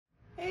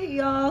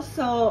Alright y'all,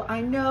 so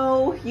I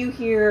know you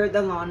hear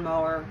the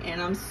lawnmower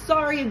and I'm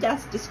sorry if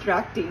that's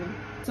distracting.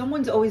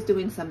 Someone's always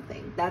doing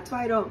something. That's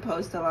why I don't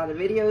post a lot of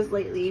videos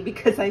lately,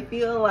 because I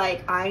feel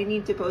like I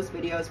need to post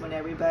videos when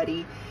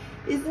everybody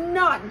is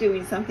not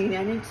doing something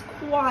and it's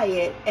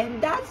quiet,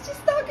 and that's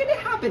just not gonna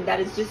happen. That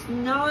is just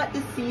not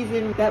the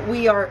season that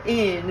we are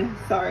in,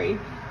 sorry,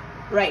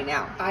 right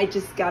now. I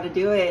just gotta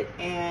do it,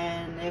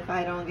 and if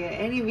I don't get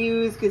any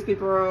views because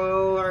people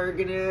are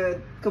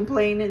gonna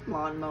complain and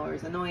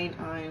lawnmower's annoying,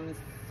 I'm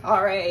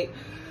sorry.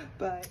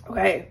 But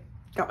okay,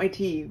 got my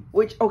tea,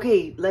 which,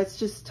 okay, let's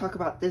just talk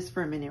about this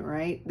for a minute,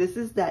 right? This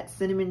is that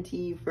cinnamon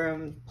tea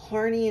from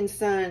Harney and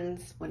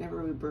Sons.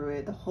 Whenever we brew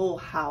it, the whole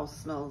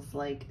house smells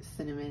like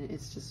cinnamon.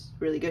 It's just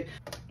really good.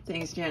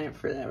 Thanks, Janet,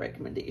 for that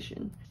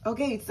recommendation.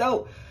 Okay,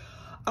 so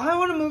I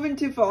want to move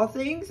into fall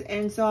things,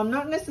 and so I'm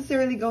not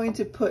necessarily going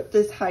to put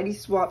this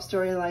heidiswapp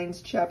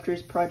Storylines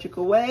Chapters project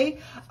away.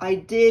 I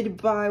did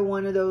buy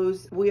one of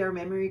those We Are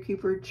Memory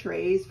Keeper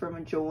trays from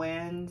a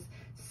Joanne's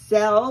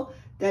sale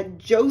that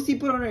Josie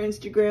put on her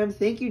Instagram.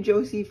 Thank you,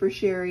 Josie, for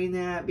sharing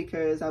that,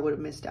 because I would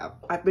have missed out.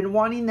 I've been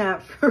wanting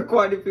that for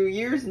quite a few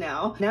years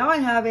now. Now I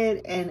have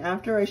it, and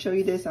after I show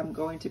you this, I'm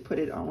going to put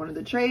it on one of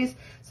the trays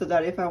so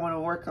that if I want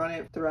to work on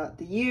it throughout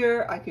the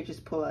year, I could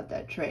just pull out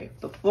that tray.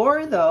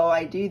 Before, though,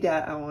 I do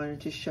that, I wanted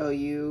to show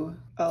you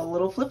a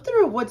little flip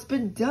through of what's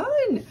been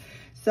done.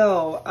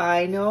 So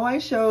I know I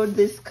showed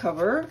this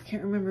cover.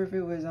 Can't remember if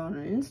it was on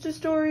Insta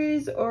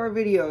stories or a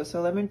video, so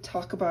let me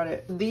talk about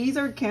it. These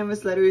are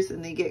canvas letters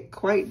and they get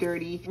quite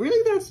dirty.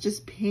 Really, that's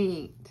just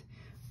paint,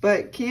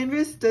 but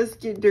canvas does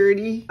get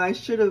dirty. I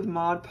should have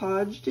Mod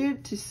Podged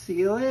it to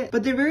seal it,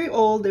 but they're very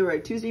old. They were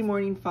at Tuesday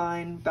Morning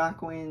Find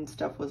back when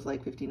stuff was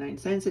like 59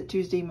 cents at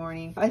Tuesday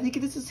Morning. I think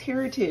this is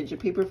Heritage, a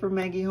paper from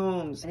Maggie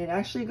Holmes, and it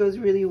actually goes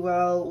really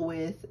well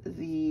with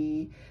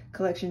the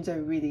collections I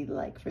really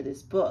like for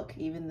this book,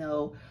 even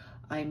though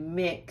I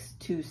mix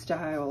two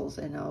styles,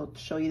 and I'll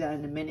show you that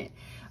in a minute.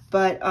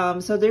 But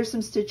so there's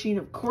some stitching.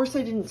 Of course,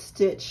 I didn't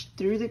stitch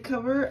through the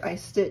cover. I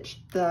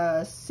stitched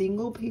the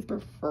single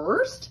paper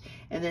first,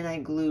 and then I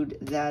glued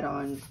that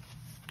on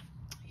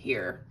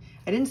here.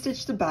 I didn't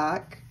stitch the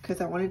back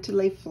because I wanted to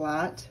lay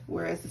flat,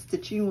 whereas the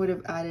stitching would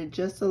have added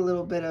just a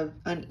little bit of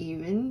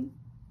unevenness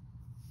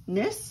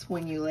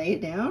when you lay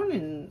it down,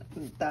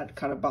 and that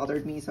kind of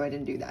bothered me, so I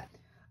didn't do that.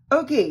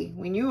 Okay,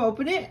 when you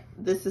open it,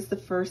 this is the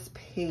first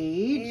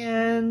page,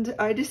 and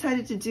I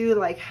decided to do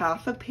like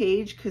half a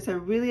page because I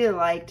really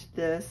liked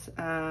this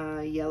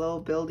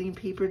yellow building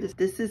paper.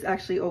 This is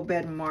actually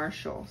Obed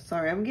Marshall.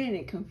 Sorry, I'm getting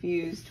it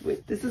confused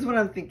with, this is what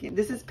I'm thinking.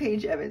 This is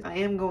Paige Evans. I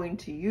am going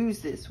to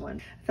use this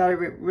one. I thought it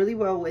went really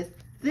well with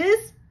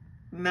this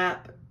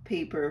map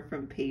paper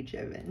from Paige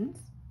Evans.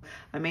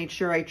 I made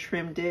sure I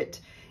trimmed it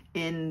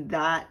in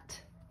that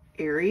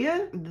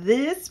area.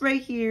 This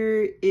right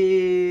here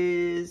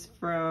is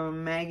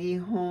from Maggie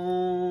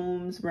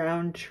Holmes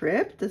Round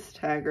Trip, this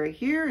tag right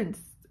here,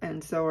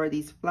 and so are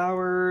these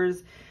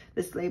flowers.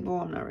 This label,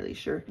 I'm not really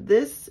sure.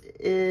 This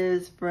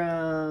is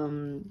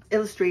from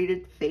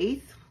Illustrated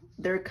Faith.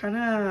 They're kind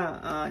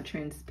of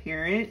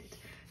transparent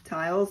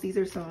tiles. These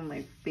are some of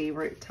my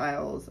favorite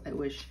tiles. I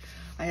wish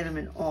I had them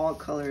in all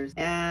colors.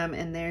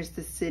 And there's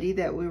the city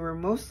that we were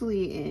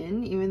mostly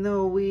in, even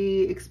though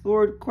we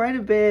explored quite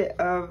a bit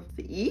of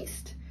the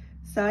east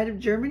side of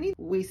Germany.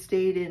 We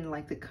stayed in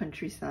like the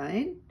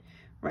countryside,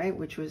 right?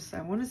 Which was,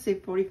 I want to say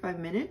 45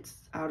 minutes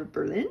out of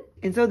Berlin.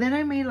 And so then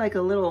I made like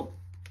a little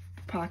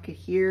pocket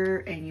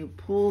here, and you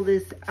pull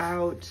this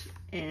out,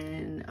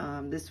 and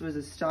this was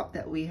a stop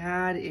that we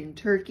had in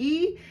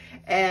Turkey,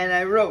 and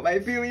I wrote my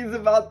feelings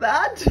about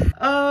that.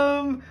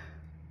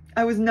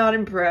 I was not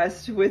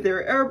impressed with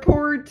their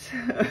airport,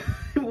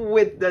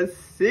 with the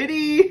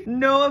city.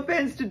 No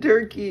offense to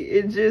Turkey,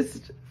 it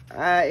just,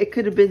 it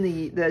could have been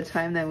the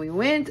time that we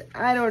went.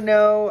 I don't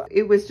know.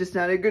 It was just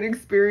not a good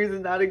experience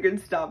and not a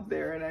good stop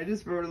there, and I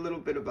just wrote a little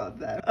bit about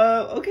that.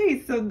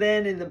 Okay, so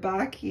then in the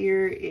back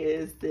here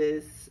is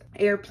this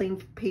airplane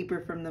paper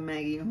from the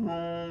Maggie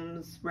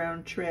Holmes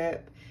Round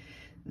Trip.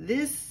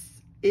 This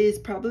is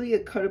probably a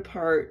cut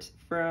apart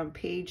from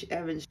Paige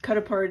Evans. Cut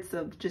aparts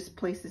of just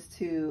places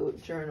to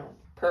journal.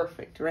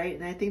 Perfect, right?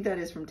 And I think that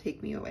is from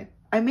Take Me Away.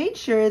 I made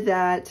sure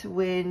that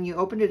when you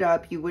opened it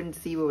up, you wouldn't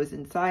see what was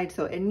inside.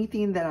 So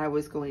anything that I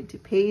was going to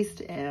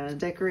paste and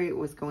decorate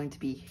was going to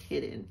be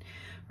hidden,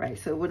 right?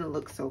 So it wouldn't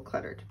look so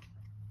cluttered.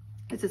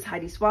 This is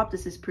heidiswapp.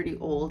 This is pretty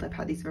old. I've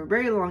had these for a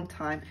very long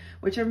time,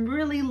 which I'm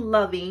really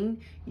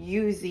loving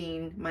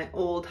using my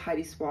old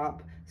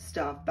heidiswapp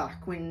stuff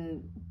back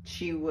when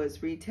she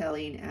was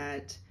retailing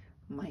at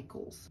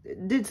Michael's.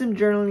 Did some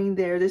journaling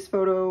there. This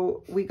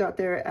photo, we got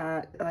there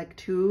at like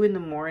 2 in the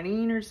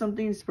morning or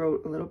something. Just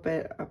wrote a little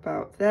bit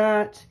about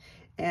that.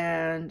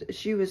 And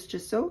she was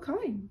just so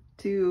kind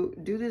to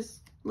do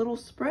this little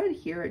spread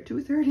here at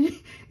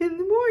 2:30 in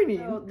the morning.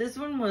 So this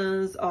one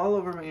was all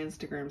over my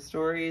Instagram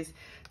stories.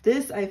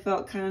 This I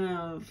felt kind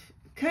of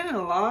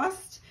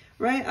lost,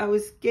 right? I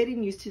was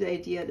getting used to the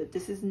idea that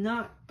this is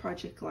not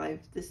Project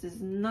Life. This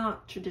is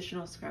not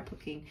traditional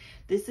scrapbooking.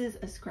 This is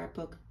a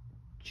scrapbook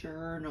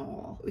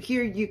journal.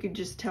 Here you could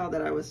just tell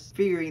that I was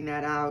figuring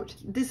that out.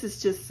 This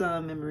is just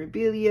some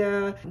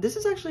memorabilia. This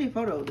is actually a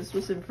photo. This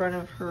was in front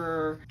of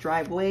her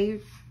driveway,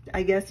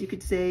 I guess you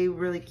could say.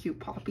 Really cute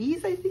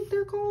poppies, I think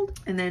they're called.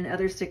 And then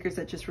other stickers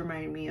that just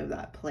remind me of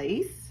that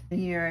place. And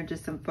here are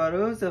just some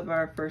photos of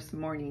our first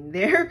morning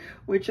there,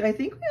 which I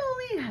think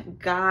we only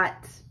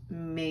got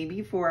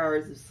maybe 4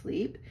 hours of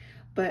sleep.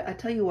 But I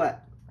tell you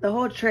what, the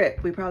whole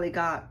trip, we probably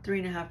got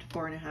 3.5 to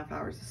 4.5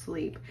 hours of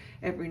sleep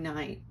every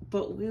night.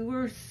 But we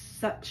were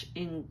such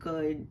in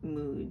good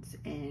moods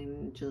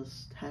and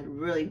just had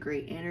really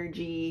great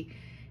energy.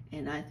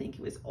 And I think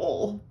it was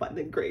all by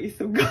the grace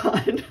of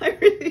God. I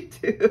really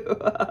do.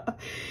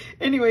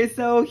 Anyway,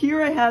 so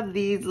here I have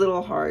these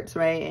little hearts,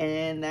 right?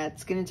 And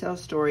that's going to tell a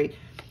story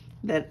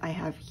that I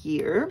have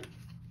here.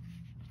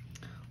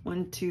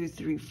 1, 2,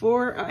 3,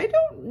 4. I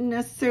don't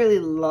necessarily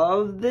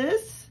love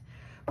this,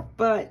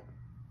 but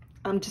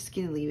I'm just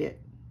gonna leave it.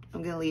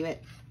 I'm gonna leave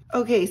it.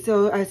 Okay,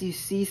 so as you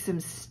see, some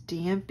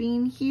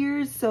stamping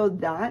here. So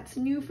that's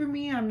new for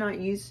me. I'm not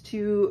used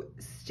to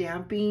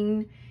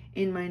stamping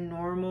in my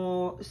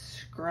normal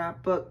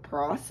scrapbook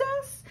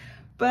process.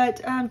 But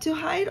to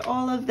hide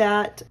all of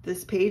that,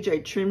 this page, I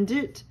trimmed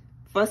it,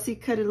 fussy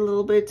cut it a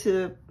little bit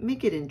to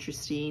make it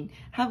interesting.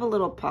 Have a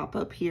little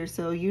pop-up here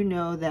so you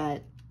know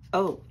that,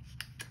 oh,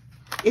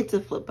 it's a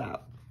flip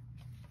out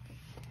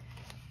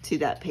to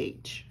that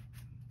page.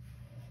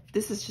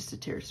 This is just a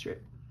tear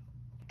strip.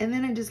 And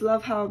then I just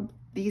love how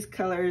these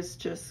colors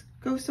just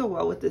go so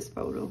well with this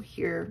photo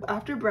here.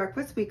 After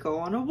breakfast, we go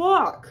on a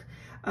walk,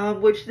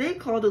 which they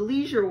called a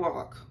leisure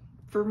walk.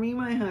 For me,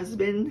 my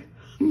husband,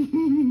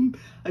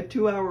 a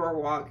 2-hour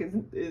walk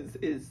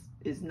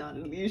is not a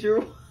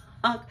leisure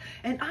walk.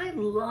 And I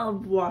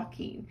love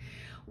walking.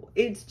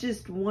 It's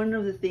just one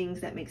of the things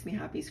that makes me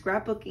happy,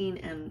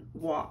 scrapbooking and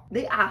walk.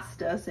 They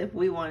asked us if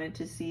we wanted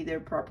to see their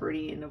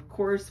property, and of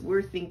course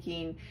we're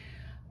thinking,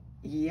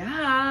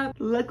 yeah.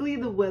 Luckily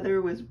the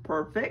weather was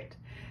perfect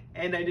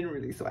and I didn't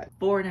really sweat.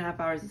 4.5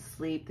 hours of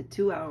sleep, the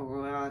 2-hour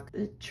walk,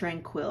 the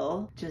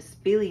tranquil,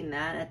 just feeling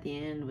that at the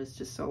end was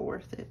just so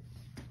worth it.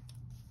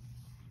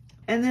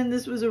 And then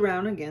this was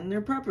around again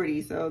their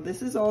property, so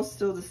this is all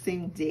still the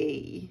same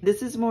day.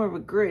 This is more of a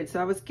grid, so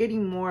I was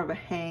getting more of a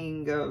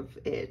hang of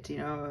it, you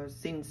know. I was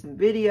seeing some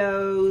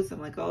videos,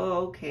 I'm like,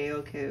 oh,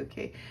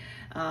 okay.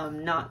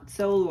 Not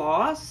so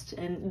lost.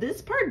 And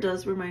this part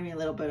does remind me a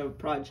little bit of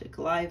Project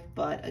Life,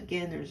 but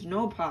again, there's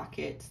no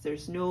pockets,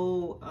 there's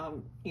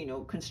no you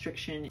know,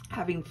 constriction.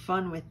 Having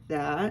fun with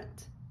that.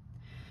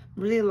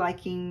 I'm really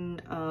liking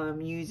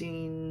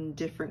using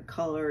different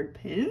colored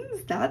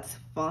pins. That's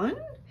fun.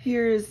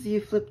 Here's,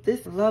 you flip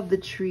this. Love the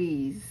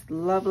trees.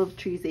 Love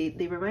trees.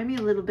 They remind me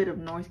a little bit of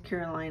North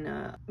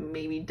Carolina,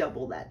 maybe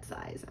double that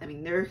size. I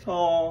mean, they're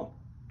tall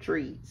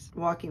trees.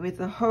 Walking with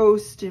the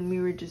host, and we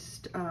were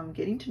just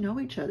getting to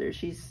know each other.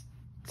 She's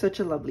such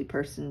a lovely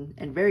person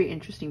and very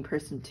interesting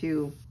person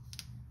too.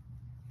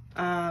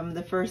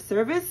 The first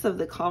service of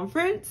the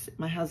conference,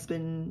 my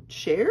husband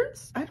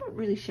shares. I don't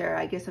really share.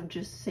 I guess I'm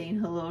just saying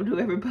hello to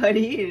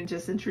everybody and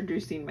just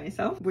introducing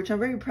myself, which I'm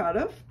very proud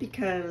of,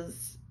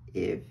 because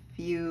if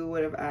you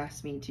would have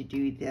asked me to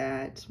do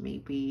that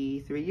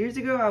maybe 3 years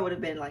ago, I would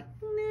have been like,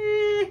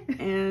 nah.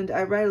 And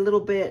I write a little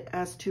bit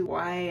as to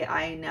why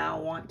I now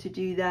want to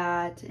do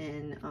that,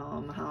 and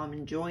how I'm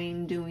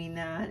enjoying doing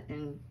that,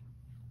 and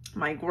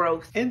my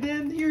growth. And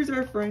then here's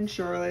our friend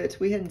Charlotte.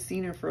 We hadn't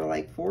seen her for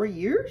like 4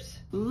 years.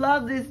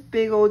 Love this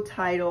big old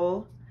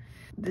title.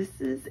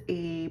 This is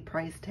a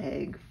price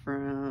tag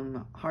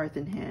from Hearth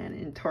and Hand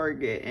in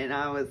Target, and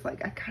I was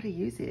like, I gotta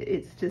use it.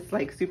 It's just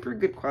like super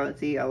good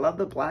quality. I love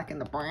the black and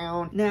the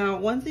brown. Now,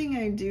 one thing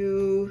I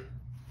do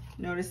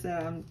notice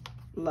that I'm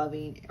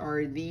loving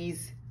are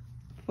these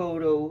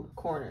photo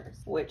corners,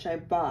 which I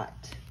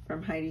bought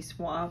from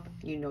heidiswapp.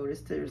 You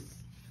notice there's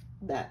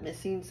that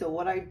missing. So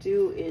what I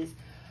do is,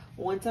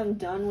 once I'm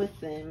done with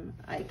them,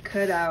 I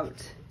cut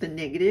out the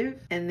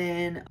negative and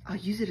then I'll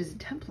use it as a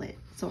template.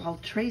 So I'll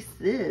trace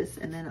this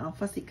and then I'll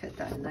fussy cut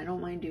that, and I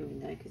don't mind doing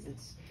that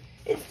because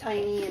it's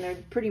tiny and they're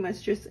pretty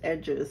much just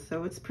edges,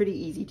 so it's pretty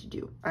easy to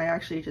do. I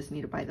actually just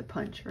need to buy the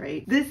punch,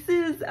 right? This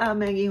is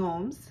Maggie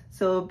Holmes,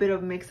 so a bit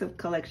of mix of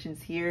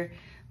collections here.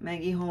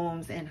 Maggie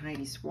Holmes and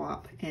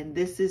heidiswapp, and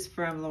this is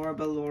from Laura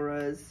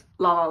Balora's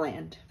La La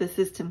Land. This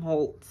is Tim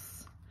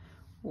Holtz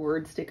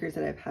word stickers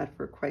that I've had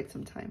for quite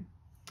some time.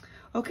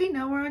 Okay,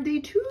 now we're on day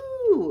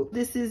 2.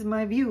 This is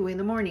my view in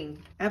the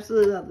morning.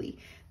 Absolutely lovely.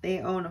 They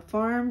own a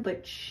farm,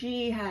 but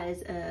she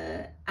has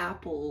a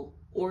apple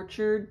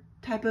orchard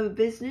type of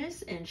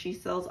business, and she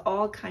sells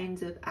all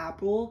kinds of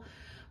apple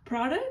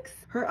products.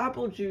 Her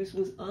apple juice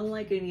was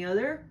unlike any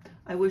other.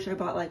 I wish I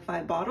bought like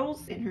 5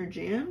 bottles, and her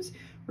jams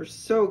were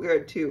so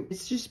good too.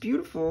 It's just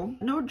beautiful.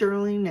 No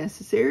journaling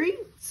necessary.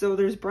 So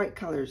there's bright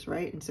colors,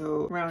 right? And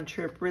so round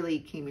trip really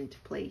came into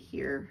play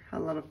here.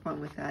 Had a lot of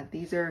fun with that.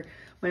 These are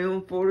my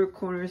own photo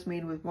corners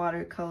made with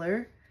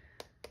watercolor.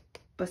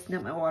 Busting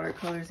up my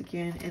watercolors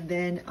again. And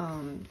then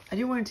I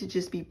didn't want it to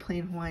just be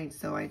plain white,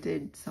 so I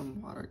did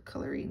some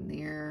watercoloring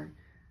there.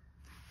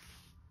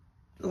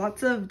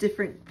 Lots of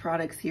different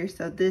products here.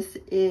 So this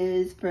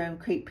is from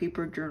Create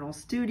Paper Journal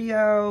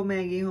Studio,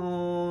 Maggie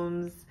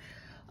Holmes,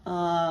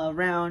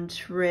 Round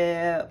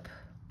Trip,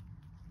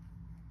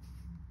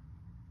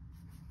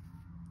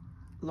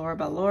 Laura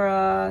by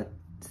Laura,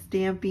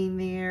 stamping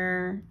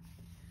there,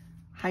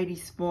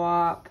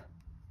 heidiswapp.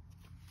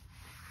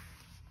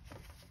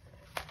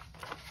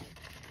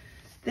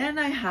 Then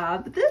I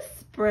have this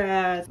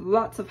spread,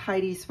 lots of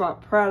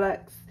heidiswapp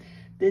products.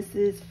 This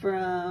is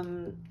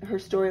from her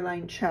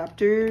Storyline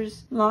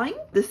Chapters line.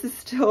 This is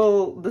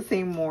still the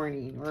same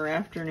morning or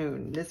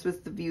afternoon. This was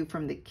the view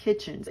from the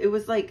kitchen. It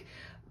was like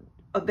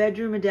a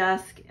bedroom, a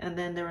desk, and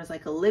then there was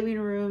like a living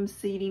room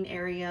seating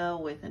area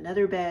with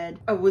another bed.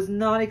 I was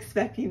not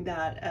expecting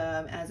that.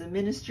 As a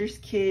minister's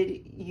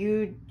kid,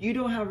 you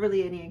don't have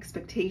really any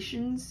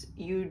expectations.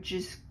 You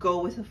just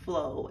go with the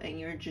flow and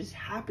you're just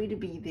happy to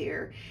be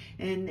there.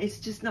 And it's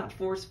just not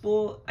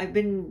forceful. I've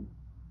been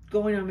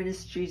going on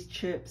ministries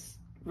trips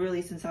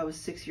really since I was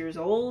 6 years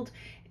old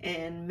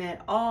and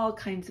met all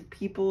kinds of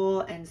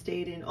people and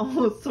stayed in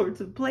all sorts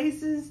of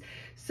places.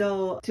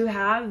 So to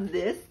have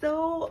this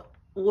though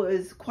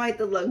was quite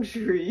the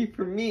luxury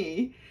for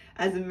me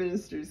as a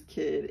minister's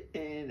kid,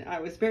 and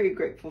I was very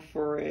grateful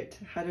for it.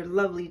 Had a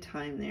lovely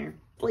time there.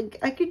 Like,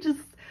 I could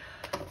just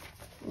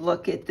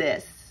look at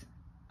this.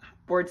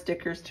 Board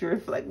stickers to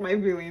reflect my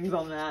feelings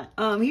on that.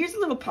 Here's a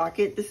little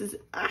pocket. This is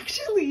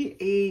actually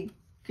a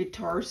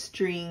guitar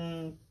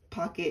string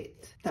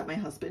pocket that my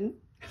husband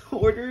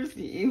orders.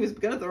 He was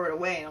gonna throw it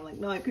away and I'm like,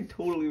 no, I could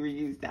totally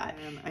reuse that.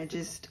 I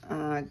just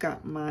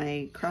got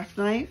my craft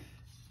knife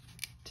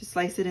to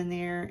slice it in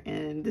there,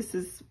 and this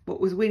is what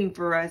was waiting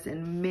for us.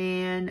 And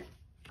man,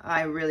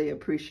 I really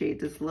appreciate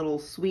this little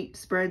sweet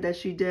spread that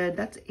she did.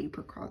 That's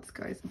apricots,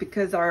 guys,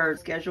 because our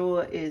schedule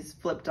is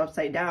flipped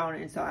upside down,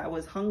 and so I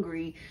was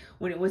hungry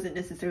when it wasn't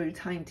necessarily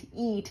time to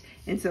eat,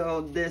 and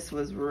so this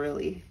was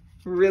really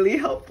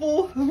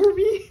helpful for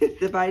me.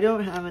 If I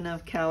don't have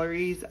enough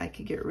calories, I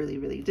could get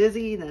really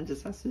dizzy. That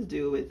just has to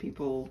do with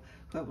people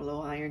who have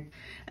low iron.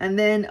 And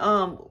then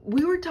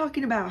we were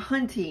talking about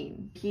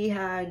hunting. He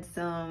had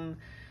some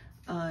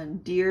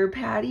deer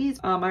patties.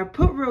 I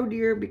put roe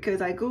deer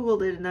because I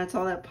googled it and that's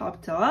all that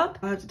popped up.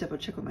 I'll have to double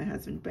check with my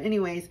husband, but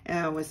anyways,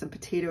 with some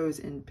potatoes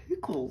and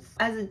pickles.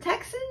 As a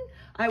Texan,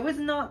 I was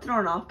not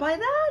thrown off by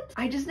that.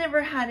 I just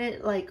never had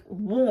it like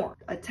warm.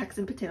 A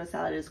Texan potato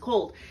salad is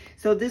cold.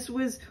 So this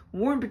was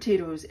warm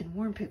potatoes and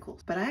warm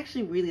pickles, but I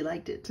actually really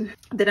liked it.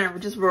 Then I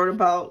just wrote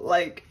about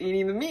like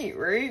eating the meat,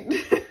 right?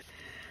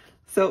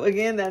 So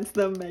again, that's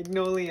the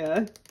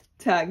Magnolia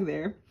tag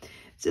there.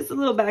 It's just a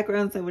little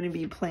background so I wouldn't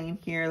be plain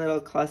here. A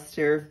little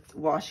cluster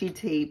washi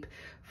tape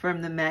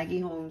from the Maggie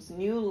Holmes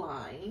new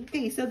line.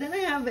 Okay, so then I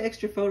have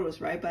extra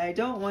photos, right? But I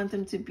don't want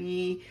them to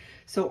be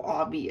so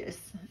obvious.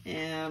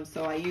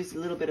 So I used a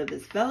little bit of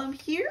this vellum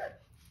here.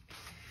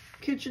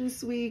 Kitchen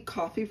suite,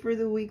 coffee for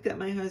the week that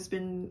my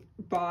husband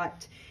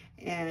bought,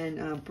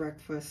 and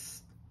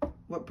breakfast,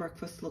 what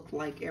breakfast looked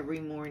like every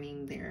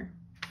morning there.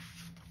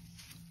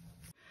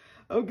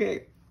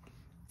 Okay,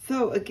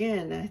 so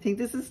again, I think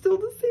this is still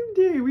the same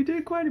day. We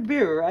did quite a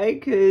bit, right?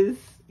 Because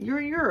you're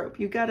in Europe,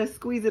 you gotta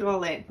squeeze it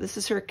all in. This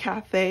is her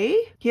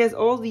cafe. He has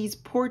all these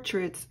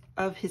portraits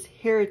of his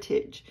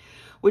heritage,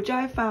 which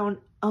I found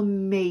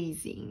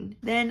amazing.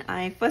 Then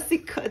I fussy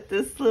cut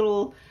this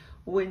little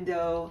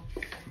window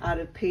out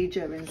of Paige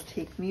Evans'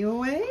 Take Me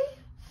Away.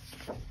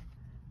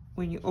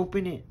 When you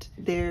open it,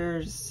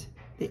 there's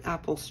the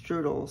apple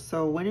strudel.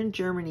 So when in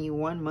Germany,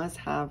 one must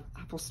have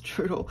apple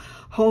strudel,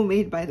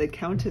 homemade by the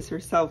Countess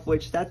herself,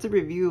 which that's a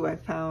review I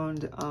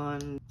found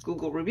on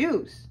Google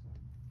Reviews.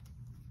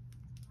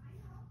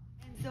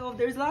 And so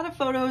there's a lot of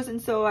photos,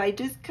 and so I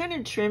just kind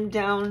of trimmed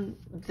down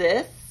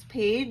this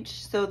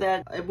page so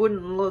that it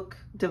wouldn't look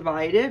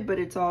divided, but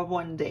it's all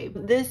one day.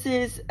 This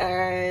is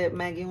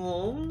Maggie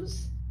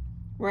Holmes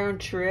round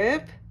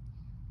trip,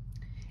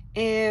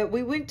 and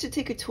we went to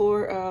take a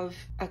tour of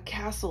a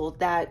castle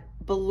that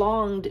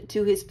belonged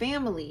to his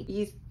family.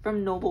 He's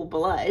from noble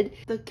blood.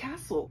 The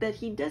castle that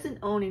he doesn't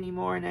own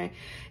anymore, and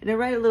I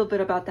write a little bit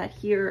about that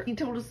here. He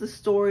told us the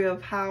story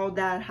of how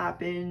that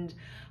happened,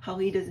 how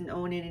he doesn't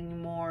own it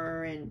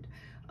anymore, and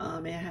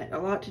it had a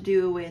lot to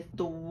do with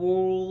the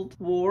world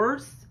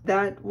wars.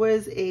 That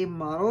was a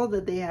model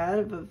that they had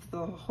of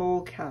the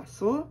whole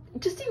castle.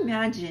 Just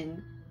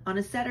imagine on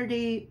a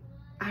Saturday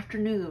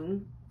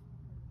afternoon,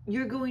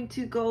 you're going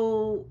to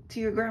go to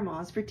your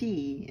grandma's for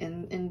tea,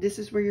 and this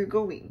is where you're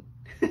going.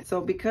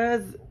 So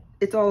because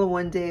it's all in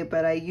one day,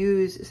 but I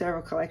used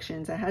several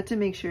collections, I had to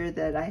make sure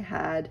that I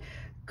had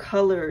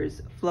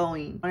colors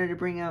flowing. I wanted to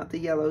bring out the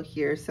yellow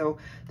here. So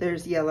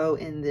there's yellow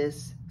in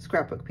this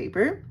scrapbook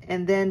paper,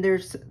 and then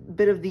there's a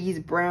bit of these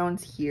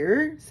browns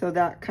here, so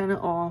that kind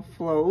of all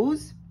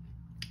flows.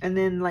 And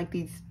then like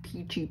these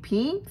peachy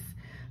pinks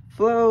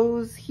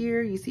flows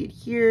here, you see it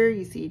here,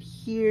 you see it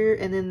here,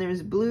 and then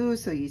there's blue,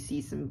 so you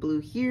see some blue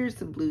here,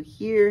 some blue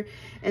here,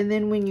 and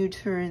then when you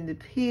turn the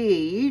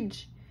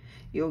page,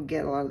 you'll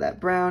get a lot of that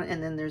brown,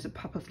 and then there's a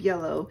pop of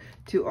yellow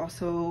to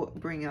also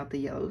bring out the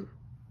yellow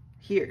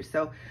here.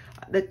 So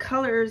the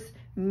colors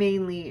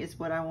mainly is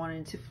what I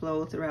wanted to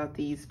flow throughout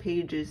these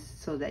pages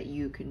so that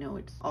you can know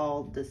it's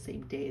all the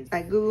same days.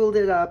 I googled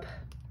it up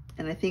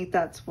and I think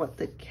that's what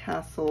the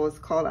castle is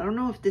called. I don't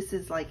know if this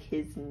is like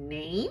his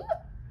name,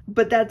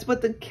 but that's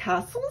what the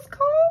castle is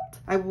called.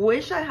 I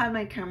wish I had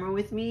my camera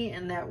with me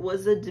and that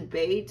was a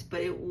debate,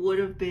 but it would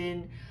have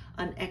been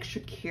an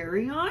extra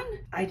carry-on.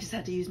 I just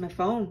had to use my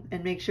phone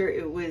and make sure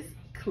it was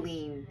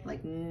clean,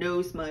 like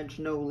no smudge,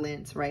 no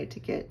lint, right, to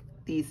get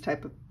these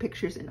type of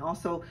pictures. And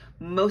also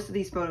most of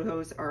these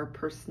photos are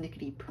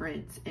persnickety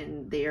prints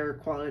and their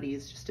quality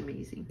is just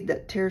amazing.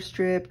 That tear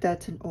strip,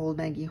 that's an old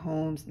Maggie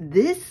Holmes.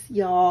 This,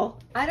 y'all,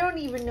 I don't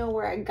even know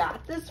where I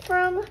got this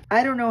from.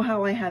 I don't know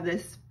how I have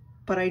this,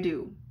 but I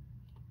do.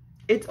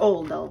 It's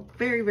old though,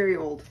 very, very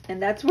old.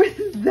 And that's where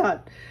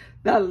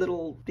that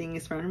little thing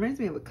is from. It reminds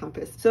me of a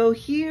compass. So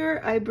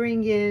here I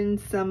bring in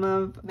some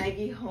of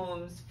Maggie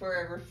Holmes'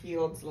 Forever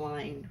Fields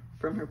line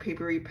from her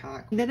papery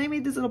pack. And then I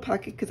made this little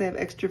pocket because I have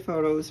extra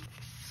photos.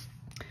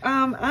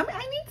 I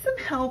need some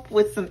help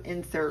with some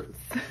inserts.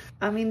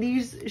 I mean,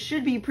 these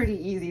should be pretty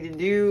easy to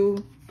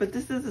do, but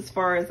this is as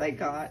far as I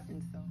got.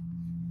 And so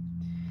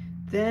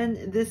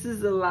then this is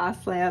the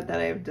last layout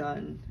that I've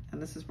done.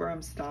 And this is where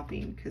I'm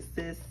stopping because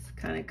this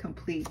kind of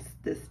completes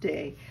this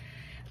day.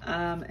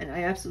 And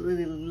I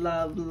absolutely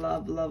love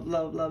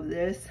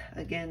this.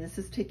 Again, this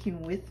is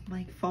taken with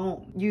my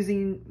phone,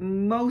 using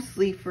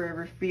mostly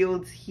Forever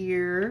Fields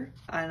here.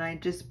 And I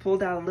just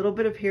pulled out a little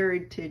bit of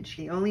heritage.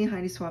 The only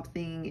heidiswapp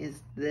thing is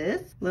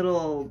this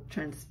little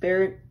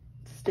transparent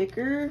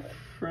sticker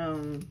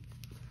from,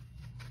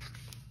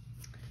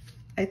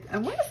 I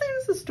want to say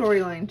this is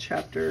Storyline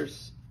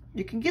Chapters.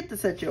 You can get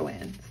this at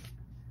Joann's.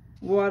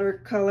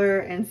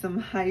 Watercolor and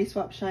some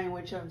heidiswapp shine,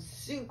 which I'm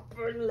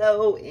super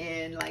low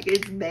in, like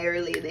it's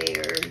barely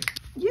there.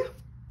 Yeah,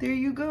 there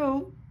you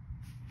go.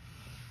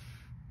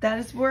 That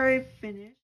is where I finished.